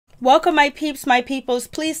Welcome, my peeps, my peoples.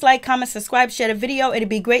 Please like, comment, subscribe, share the video. It'd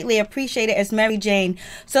be greatly appreciated as Mary Jane.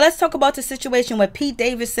 So let's talk about the situation with Pete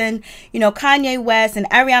Davidson, Kanye West and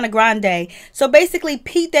Ariana Grande. So basically,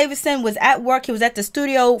 Pete Davidson was at work. He was at the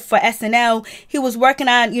studio for SNL. He was working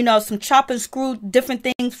on, some chop and screw different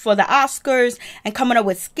things for the Oscars and coming up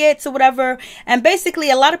with skits or whatever. And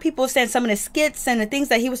basically, a lot of people saying some of the skits and the things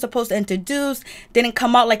that he was supposed to introduce didn't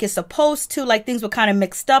come out like it's supposed to. Like, things were kind of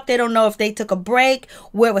mixed up. They don't know if they took a break,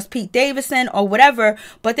 where it was Pete Davidson or whatever,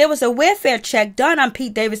 but there was a welfare check done on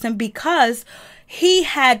Pete Davidson because he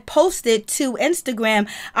had posted to Instagram,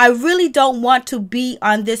 "I really don't want to be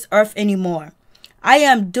on this earth anymore. I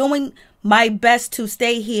am doing my best to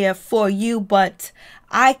stay here for you, but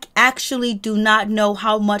I actually do not know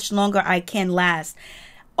how much longer I can last.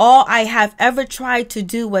 All I have ever tried to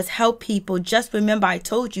do was help people. Just remember I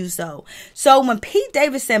told you so." So when Pete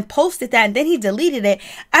Davidson posted that and then he deleted it,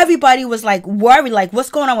 everybody was like worried, like, what's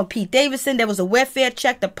going on with Pete Davidson? There was a welfare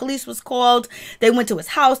check. The police was called. They went to his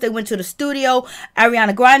house. They went to the studio.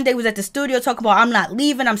 Ariana Grande was at the studio talking about, "I'm not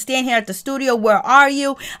leaving. I'm staying here at the studio. Where are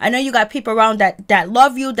you? I know you got people around that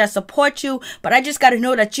love you, that support you, but I just got to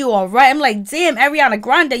know that you all right." I'm like, damn, Ariana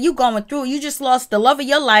Grande, you going through. You just lost the love of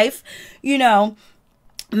your life,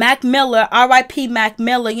 Mac Miller, R.I.P. Mac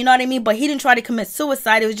Miller, you know what I mean? But he didn't try to commit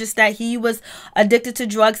suicide. It was just that he was addicted to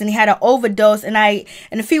drugs and he had an overdose. And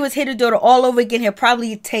if he was here to do it all over again, he'll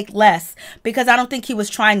probably take less, because I don't think he was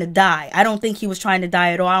trying to die. I don't think he was trying to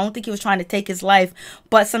die at all. I don't think he was trying to take his life.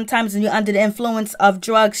 But sometimes when you're under the influence of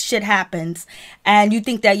drugs, shit happens. And you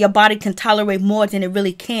think that your body can tolerate more than it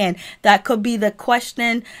really can. That could be the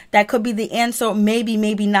question. That could be the answer. Maybe,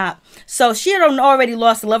 maybe not. So she had already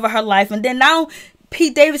lost the love of her life. And then now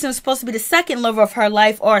Pete Davidson was supposed to be the second lover of her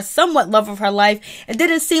life, or somewhat lover of her life. It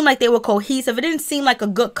didn't seem like they were cohesive. It didn't seem like a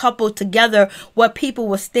good couple together, what people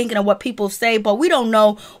was thinking and what people say. But we don't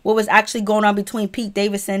know what was actually going on between Pete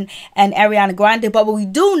Davidson and Ariana Grande. But what we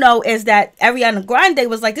do know is that Ariana Grande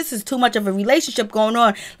was like, this is too much of a relationship going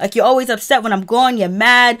on. Like, you're always upset when I'm gone. You're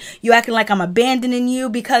mad. You acting like I'm abandoning you,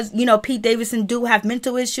 because, Pete Davidson do have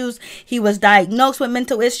mental issues. He was diagnosed with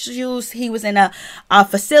mental issues. He was in a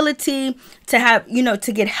facility to have,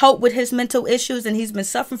 to get help with his mental issues. And he's been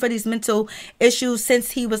suffering for these mental issues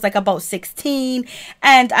since he was like about 16.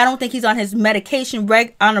 And I don't think he's on his medication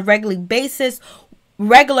on a regular basis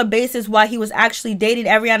while he was actually dating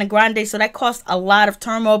Ariana Grande. So that caused a lot of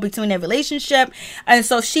turmoil between their relationship. And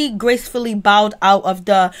so she gracefully bowed out of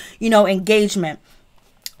the, engagement.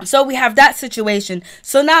 So we have that situation.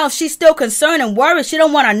 So now she's still concerned and worried. She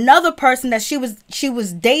don't want another person that she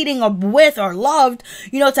was dating or with or loved,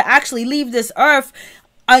 to actually leave this earth,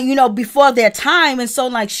 before their time. And so,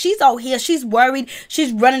 like, she's out here, she's worried,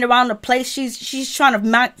 she's running around the place, she's trying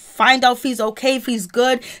to find out if he's okay, if he's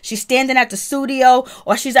good. She's standing at the studio,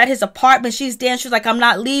 or she's at his apartment, she's there, she's like, I'm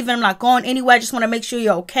not leaving, I'm not going anywhere, I just want to make sure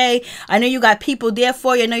you're okay. I know you got people there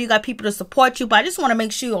for you, I know you got people to support you, but I just want to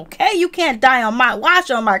make sure you're okay. You can't die on my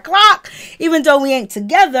watch, on my clock, even though we ain't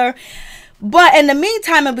together. But in the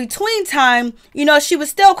meantime, in between time, she was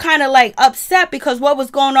still kind of like upset because what was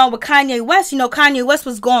going on with Kanye West. Kanye West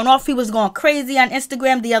was going off. He was going crazy on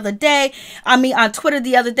Instagram the other day. On Twitter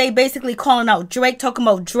the other day, basically calling out Drake, talking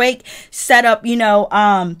about Drake set up,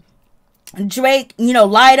 Drake,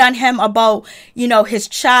 lied on him about, his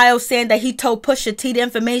child, saying that he told Pusha T the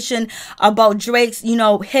information about Drake's,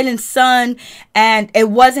 hidden son. And it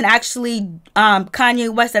wasn't actually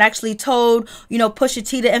Kanye West that actually told, Pusha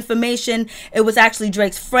T the information. It was actually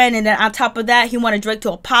Drake's friend. And then on top of that, he wanted Drake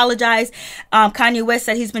to apologize. Kanye West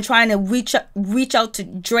said he's been trying to reach out to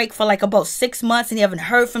Drake for like about 6 months, and he haven't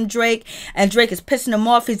heard from Drake. And Drake is pissing him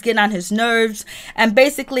off. He's getting on his nerves. And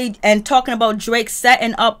basically, and talking about Drake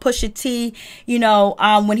setting up Pusha T,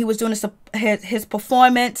 when he was doing his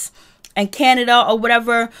performance in Canada or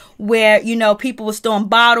whatever, where, people were throwing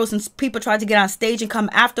bottles and people tried to get on stage and come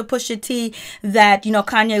after Pusha T, that,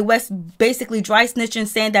 Kanye West basically dry snitching,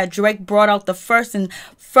 saying that Drake brought out the first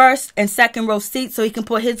and second row seats so he can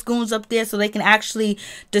put his goons up there so they can actually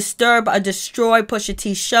disturb or destroy Pusha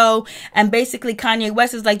T's show. And basically Kanye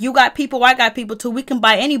West is like, you got people, I got people too, we can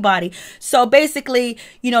buy anybody. So basically,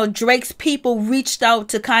 Drake's people reached out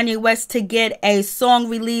to Kanye West to get a song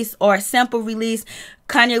release or a sample release.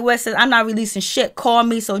 Kanye West says, I'm not releasing shit, call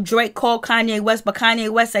me. So Drake called Kanye West, but Kanye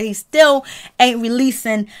West said he still ain't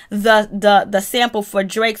releasing the sample for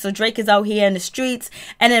Drake. So Drake is out here in the streets.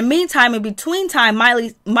 And in the meantime, in between time,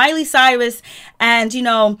 Miley Cyrus and,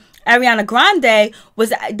 Ariana Grande,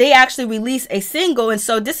 they actually released a single. And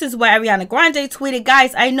so this is where Ariana Grande tweeted,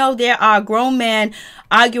 guys, I know there are grown men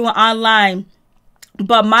arguing online,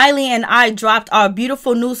 But Miley and I dropped our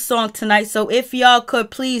beautiful new song tonight. So if y'all could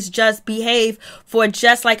please just behave for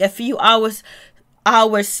just like a few hours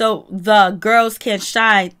so the girls can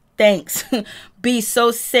shine. Thanks. Be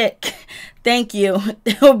so sick. Thank you.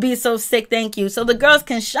 It'll be so sick. Thank you. So the girls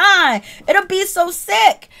can shine. It'll be so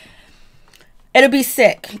sick. It'll be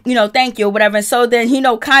sick. You know, thank you, whatever. And so then, you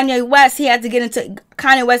know, Kanye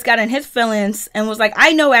West got in his feelings and was like,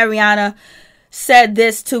 I know Ariana said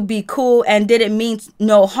this to be cool and didn't mean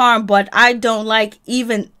no harm, but I don't like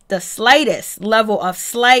even the slightest level of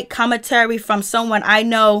slight commentary from someone I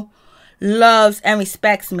know loves and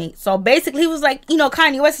respects me. So basically he was like, you know,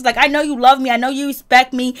 Kanye West is like, I know you love me, I know you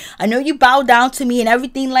respect me, I know you bow down to me and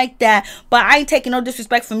everything like that, but I ain't taking no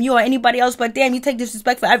disrespect from you or anybody else. But damn, you take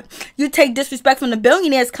disrespect from the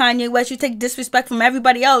billionaires, Kanye West. You take disrespect from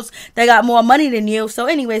everybody else that got more money than you. So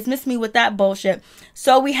anyways, miss me with that bullshit.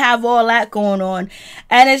 So we have all that going on,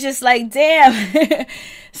 and it's just like, damn.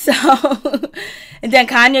 So, and then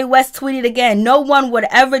Kanye West tweeted again, no one would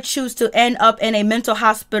ever choose to end up in a mental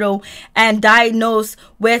hospital and diagnosed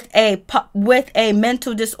with a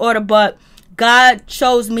mental disorder, but God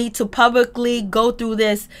chose me to publicly go through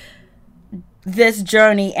this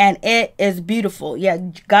journey, and it is beautiful. Yeah,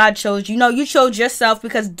 God chose you. You know, you chose yourself,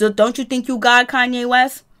 because don't you think you God, Kanye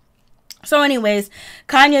West? So anyways,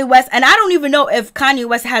 Kanye West, and I don't even know if Kanye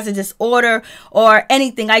West has a disorder or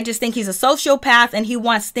anything. I just think he's a sociopath and he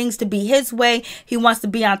wants things to be his way. He wants to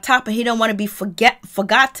be on top and he don't want to be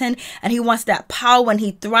forgotten, and he wants that power and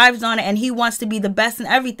he thrives on it, and he wants to be the best in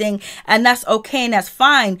everything, and that's okay and that's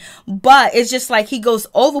fine. But it's just like he goes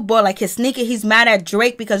overboard, like his sneaker. He's mad at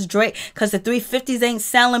Drake because the 350s ain't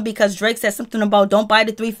selling, because Drake said something about don't buy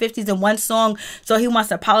the 350s in one song. So he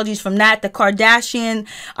wants apologies from that. The Kardashian,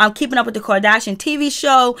 keeping up with the Kardashian TV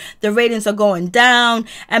show, the ratings are going down,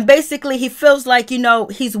 and basically he feels like, you know,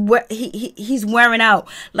 he's wearing out,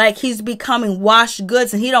 like he's becoming washed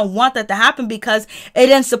goods, and he don't want that to happen, because it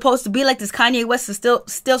ain't supposed to be like this. Kanye West is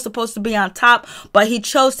still supposed to be on top, but he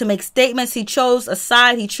chose to make statements. He chose a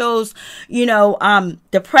side. He chose, you know,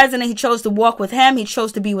 the president. He chose to walk with him. He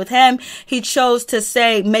chose to be with him. He chose to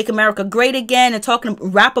say make America great again, and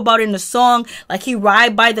rap about it in the song, like he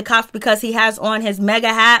ride by the cops because he has on his mega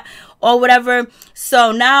hat or whatever.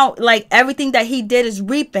 So now, like, everything that he did is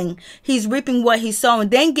reaping. He's reaping what he sowed. And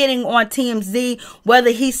then getting on TMZ, whether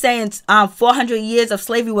he's saying 400 years of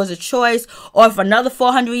slavery was a choice, or if another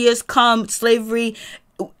 400 years come, slavery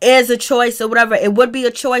is a choice or whatever, it would be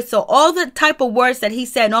a choice. So all the type of words that he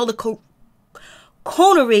said and all the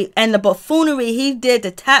coonery and the buffoonery he did,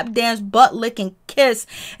 the tap dance, butt licking kiss,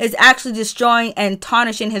 is actually destroying and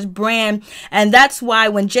tarnishing his brand. And that's why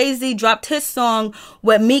when Jay-Z dropped his song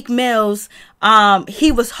with Meek Mills,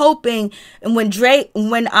 he was hoping, and when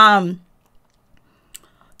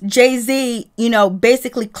Jay-Z, you know,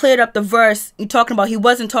 basically cleared up the verse, he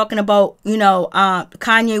wasn't talking about, you know,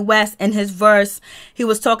 Kanye West and his verse. He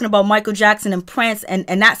was talking about Michael Jackson and Prince, and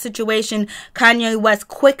that situation. Kanye West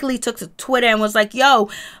quickly took to Twitter and was like, yo,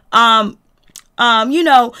 you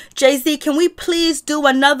know, Jay-Z, can we please do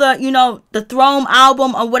another, you know, the Throne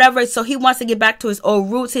album or whatever? So he wants to get back to his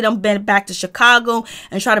old roots. He done been back to Chicago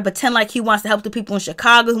and try to pretend like he wants to help the people in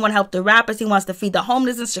Chicago. He want to help the rappers. He wants to feed the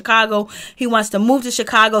homeless in Chicago. He wants to move to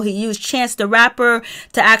Chicago. He used Chance the Rapper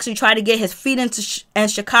to actually try to get his feet into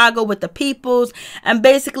Chicago with the peoples, and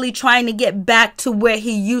basically trying to get back to where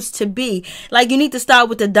he used to be. Like, you need to start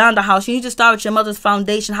with the Donda House. You need to start with your mother's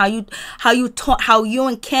foundation. How you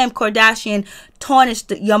and Kim Kardashian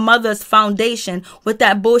tarnished your mother's foundation with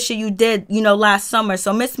that bullshit you did, you know, last summer.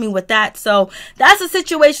 So miss me with that. So that's a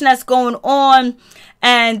situation that's going on.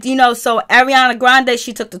 And, you know, so Ariana Grande,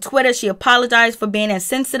 she took to Twitter. She apologized for being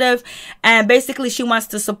insensitive. And basically she wants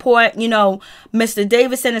to support, you know, Mr.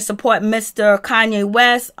 Davidson and support Mr. Kanye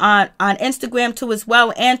West on Instagram too as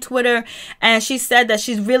well, and Twitter. And she said that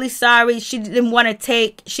she's really sorry. She didn't want to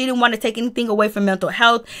take anything away from mental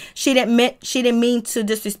health. She didn't mean to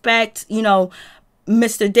disrespect, you know,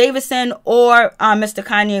 Mr. Davidson or Mr.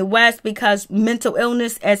 Kanye West, because mental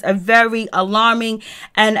illness is a very alarming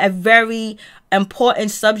and a very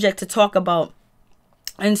important subject to talk about.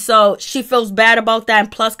 And so she feels bad about that.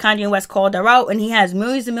 And plus, Kanye West called her out, and he has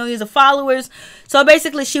millions and millions of followers. So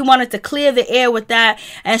basically, she wanted to clear the air with that.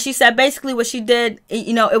 And she said basically what she did,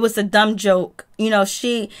 you know, it was a dumb joke. You know,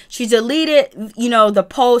 she deleted, you know, the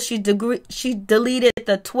post. She deleted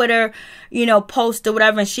the Twitter, you know, post or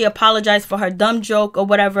whatever. And she apologized for her dumb joke or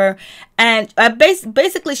whatever. And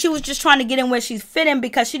basically, she was just trying to get in where she's fitting,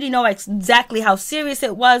 because she didn't know exactly how serious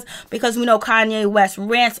it was. Because we know Kanye West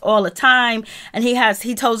rants all the time, and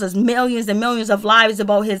he tells us millions and millions of lies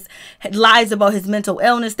about his mental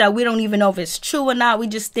illness that we don't even know if it's true true or not, we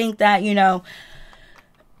just think that, you know,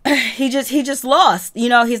 he just lost. You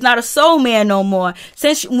know, he's not a soul man no more.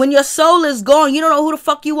 Since when your soul is gone, you don't know who the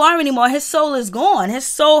fuck you are anymore. His soul is gone. His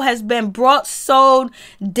soul has been brought, sold,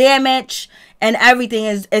 damaged, and everything.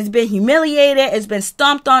 It's been humiliated. It's been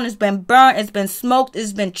stomped on. It's been burnt. It's been smoked.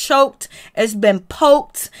 It's been choked. It's been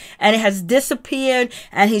poked, and it has disappeared.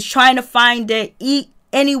 And he's trying to find it.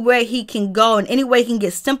 Anywhere he can go and any way he can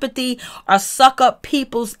get sympathy or suck up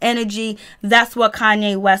people's energy. That's what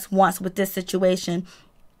Kanye West wants with this situation.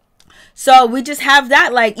 So we just have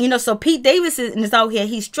that, like, you know, so Pete Davidson is out here.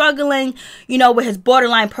 He's struggling, you know, with his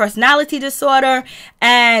borderline personality disorder,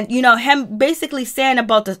 and, you know, him basically saying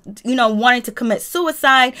about the, you know, wanting to commit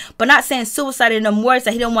suicide, but not saying suicide in them words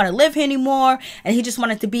that he don't want to live here anymore, and he just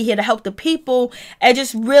wanted to be here to help the people. It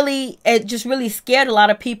just really scared a lot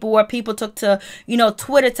of people, where people took to, you know,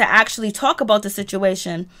 Twitter to actually talk about the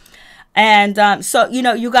situation. And so, you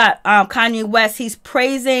know, you got Kanye West. He's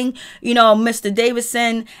praising, you know, Mr.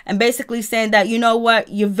 Davidson, and basically saying that, you know what,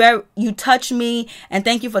 you touch me, and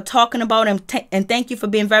thank you for talking about him, and thank you for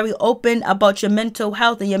being very open about your mental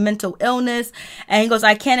health and your mental illness. And he goes,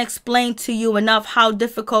 I can't explain to you enough how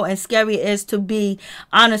difficult and scary it is to be.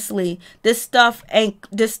 Honestly, this stuff ain't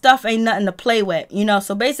nothing to play with, you know.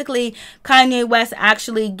 So basically, Kanye West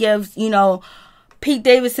actually gives, you know, Pete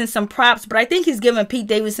Davidson some props, but I think he's giving Pete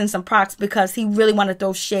Davidson some props because he really want to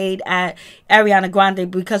throw shade at Ariana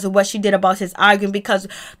Grande because of what she did about his arguing, because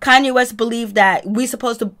Kanye West believed that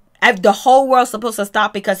the whole world's supposed to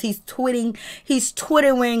stop because he's twittering,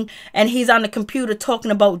 and he's on the computer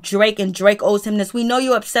talking about Drake, and Drake owes him this. We know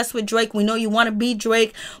you're obsessed with Drake. We know you want to be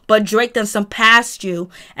Drake, but Drake done surpassed you,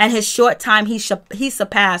 and his short time, he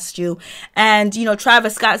surpassed you. And, you know,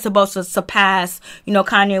 Travis Scott's supposed to surpass, you know,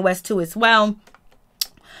 Kanye West too as well.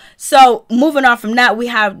 So moving on from that, we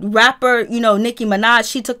have rapper, you know, Nicki Minaj.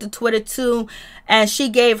 She took to Twitter too, and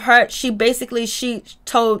she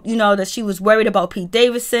told, you know, that she was worried about Pete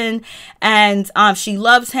Davidson, and she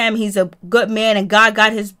loves him. He's a good man, and God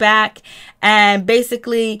got his back. And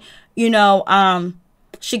basically, you know,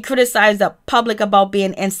 she criticized the public about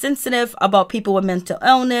being insensitive about people with mental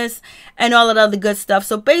illness and all of the other good stuff.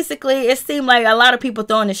 So basically, it seemed like a lot of people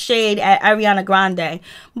throwing the shade at Ariana Grande,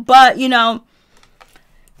 but, you know,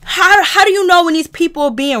 How do you know when these people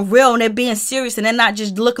are being real and they're being serious and they're not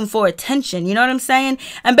just looking for attention? You know what I'm saying?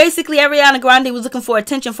 And basically, Ariana Grande was looking for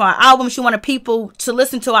attention for her album. She wanted people to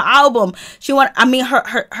listen to her album.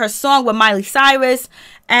 Her song with Miley Cyrus.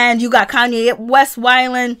 And you got Kanye West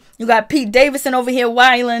wilding. You got Pete Davidson over here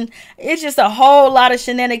wilding. It's just a whole lot of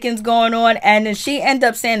shenanigans going on. And then she ended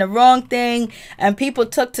up saying the wrong thing. And people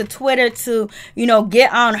took to Twitter to, you know,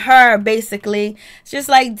 get on her, basically. It's just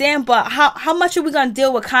like, damn, but how much are we going to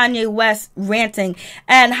deal with Kanye West ranting?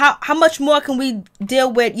 And how much more can we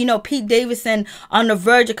deal with, you know, Pete Davidson on the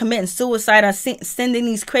verge of committing suicide, or sending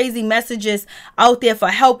these crazy messages out there for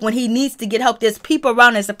help when he needs to get help? There's people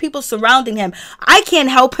around us, the people surrounding him. I can't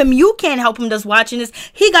help him. You can't help him that's watching this.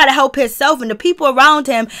 He got to help himself, and the people around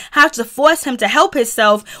him have to force him to help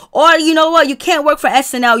himself. Or, you know what, you can't work for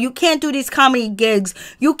SNL. You can't do these comedy gigs.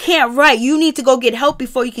 You can't write. You need to go get help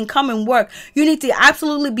before you can come and work. You need to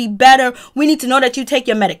absolutely be better. We need to know that you take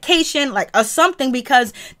your medication, like, or something,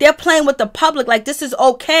 because they're playing with the public. Like, this is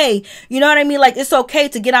okay. You know what I mean? Like, it's okay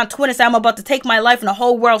to get on Twitter and say, I'm about to take my life and the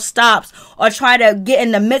whole world stops, or try to get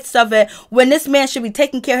in the midst of it, when this man should be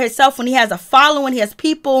taking care of himself, when he has a following, he has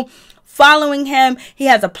people following him, he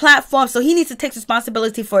has a platform, so he needs to take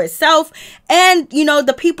responsibility for himself, and, you know,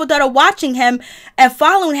 the people that are watching him and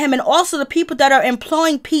following him, and also the people that are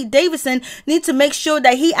employing Pete Davidson need to make sure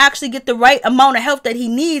that he actually get the right amount of help that he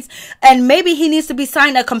needs. And maybe he needs to be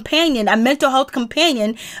signed a companion, a mental health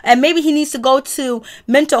companion, and maybe he needs to go to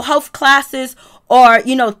mental health classes, or,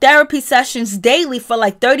 you know, therapy sessions daily for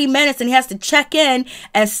like 30 minutes, and he has to check in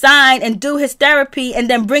and sign and do his therapy and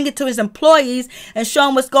then bring it to his employees and show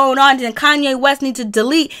them what's going on. And Kanye West needs to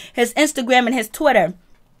delete his Instagram and his Twitter.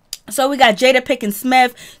 So we got Jada Pinkett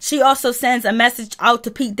Smith. She also sends a message out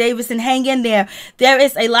to Pete Davidson. Hang in there. There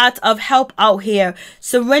is a lot of help out here.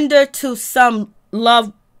 Surrender to some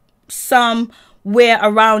love somewhere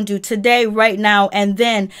around you today, right now, and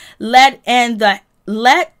then let in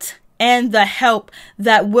the help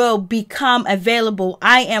that will become available.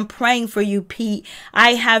 I am praying for you, Pete.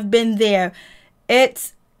 I have been there.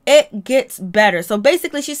 It gets better. So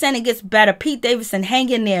basically, she's saying it gets better. Pete Davidson, hang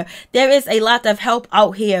in there. There is a lot of help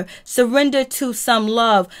out here. Surrender to some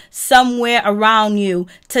love somewhere around you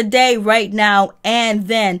today, right now, and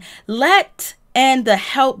then let and the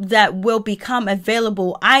help that will become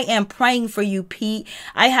available. I am praying for you, Pete.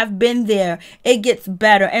 I have been there. It gets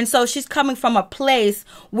better. And so she's coming from a place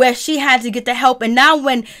where she had to get the help. And now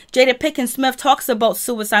when Jada Pinkett Smith talks about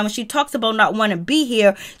suicide, when she talks about not wanting to be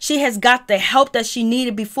here, she has got the help that she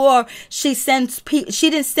needed before. She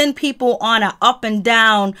didn't send people on an up and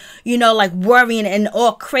down, you know, like worrying and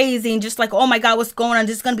all crazy and just like, oh my God, what's going on?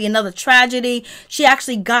 This is going to be another tragedy. She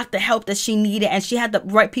actually got the help that she needed, and she had the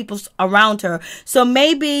right people around her. So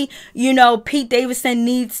maybe, you know, Pete Davidson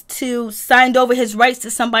needs to sign over his rights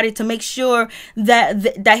to somebody to make sure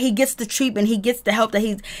that he gets the treatment, he gets the help, that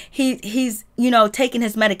he's you know, taking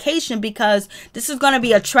his medication, because this is going to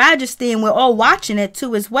be a tragedy and we're all watching it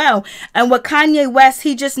too as well. And with Kanye West,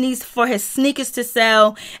 he just needs for his sneakers to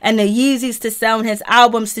sell and the Yeezys to sell and his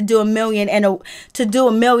albums to do 1 million and to do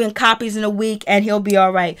 1 million copies in a week, and he'll be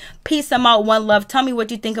all right. Peace. I'm out. One love. Tell me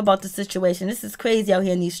what you think about the situation. This is crazy out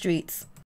here in these streets.